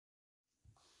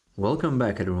Welcome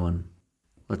back everyone.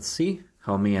 Let's see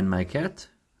how me and my cat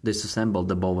disassembled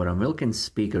the Bowers Wilkins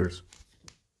speakers.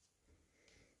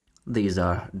 These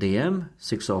are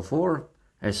DM604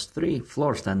 S3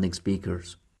 floor standing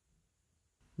speakers.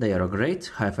 They are a great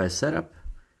hi-fi setup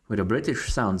with a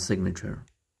British sound signature.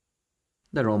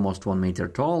 They're almost 1 meter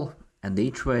tall and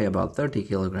each weigh about 30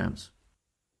 kilograms.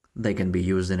 They can be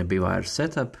used in a B-wire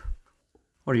setup,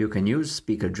 or you can use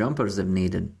speaker jumpers if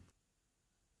needed.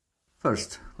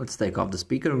 First, let's take off the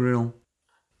speaker grill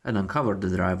and uncover the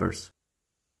drivers.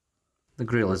 The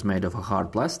grill is made of a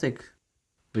hard plastic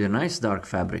with a nice dark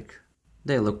fabric.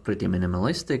 They look pretty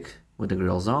minimalistic with the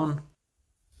grills on,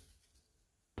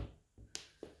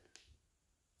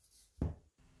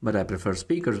 but I prefer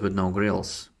speakers with no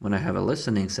grills when I have a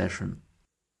listening session.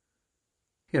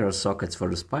 Here are sockets for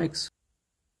the spikes.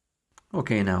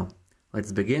 Okay, now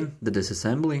let's begin the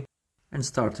disassembly and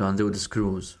start to undo the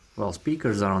screws while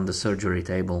speakers are on the surgery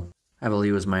table. I will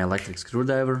use my electric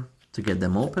screwdriver to get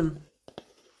them open.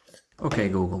 Okay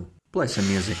Google, play some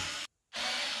music.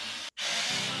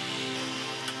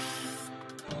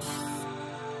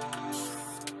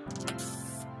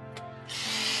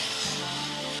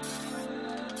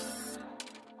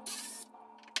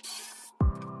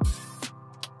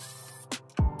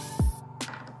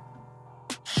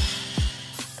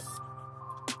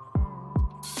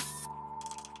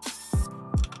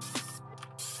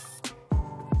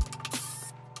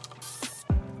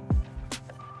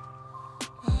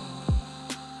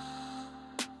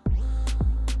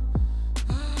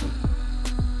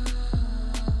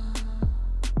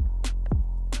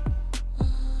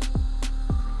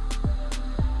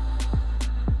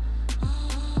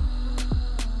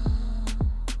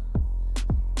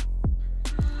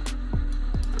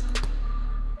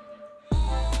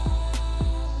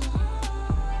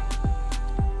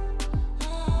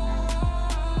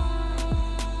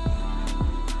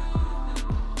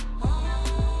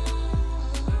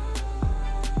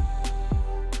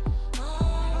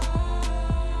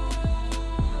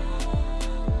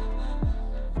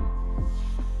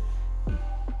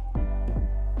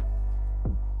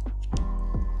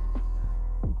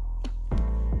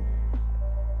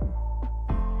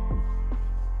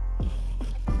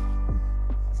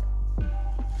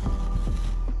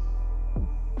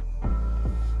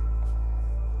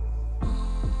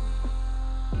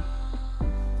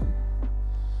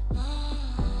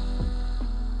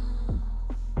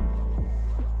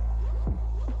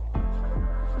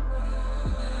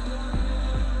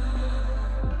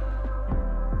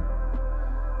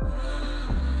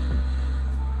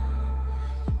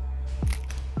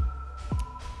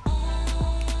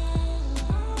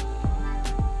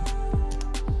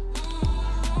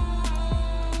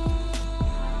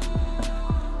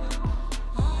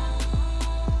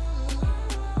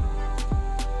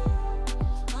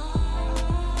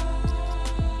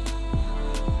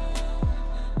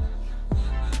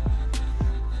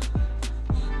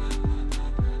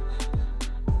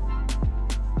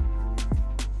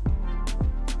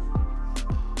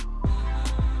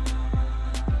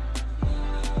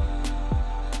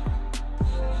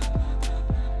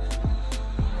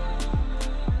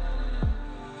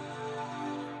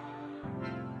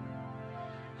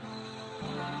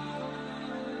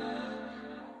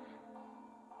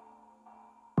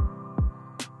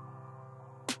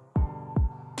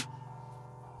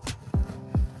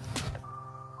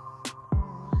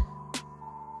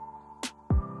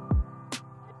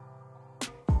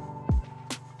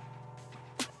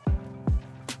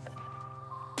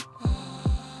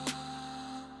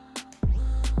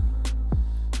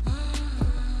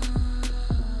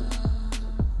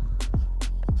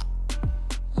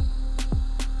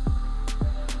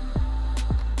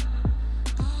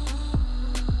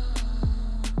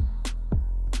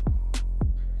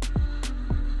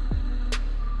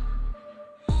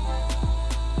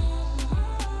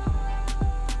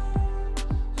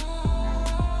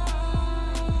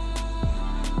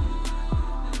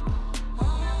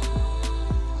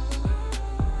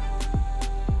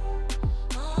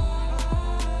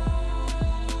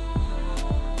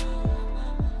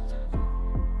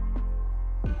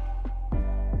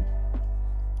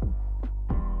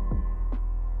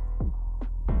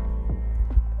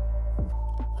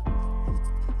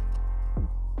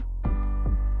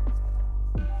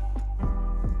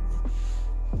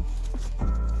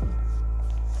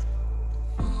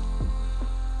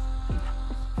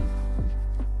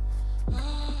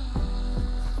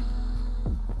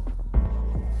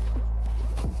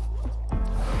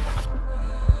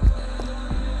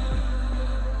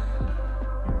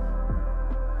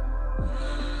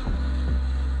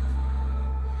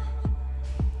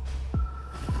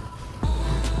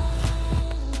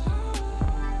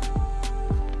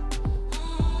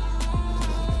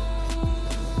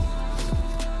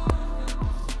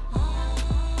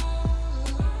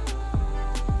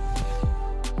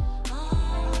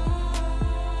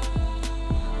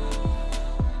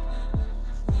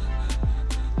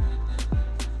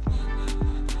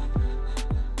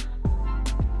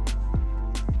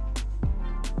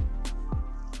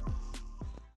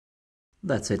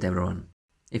 That's it, everyone.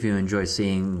 If you enjoy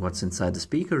seeing what's inside the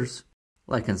speakers,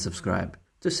 like and subscribe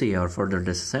to see our further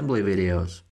disassembly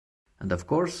videos. And of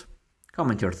course,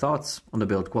 comment your thoughts on the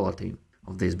build quality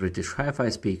of these British hi-fi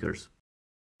speakers.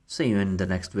 See you in the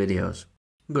next videos.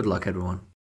 Good luck, everyone.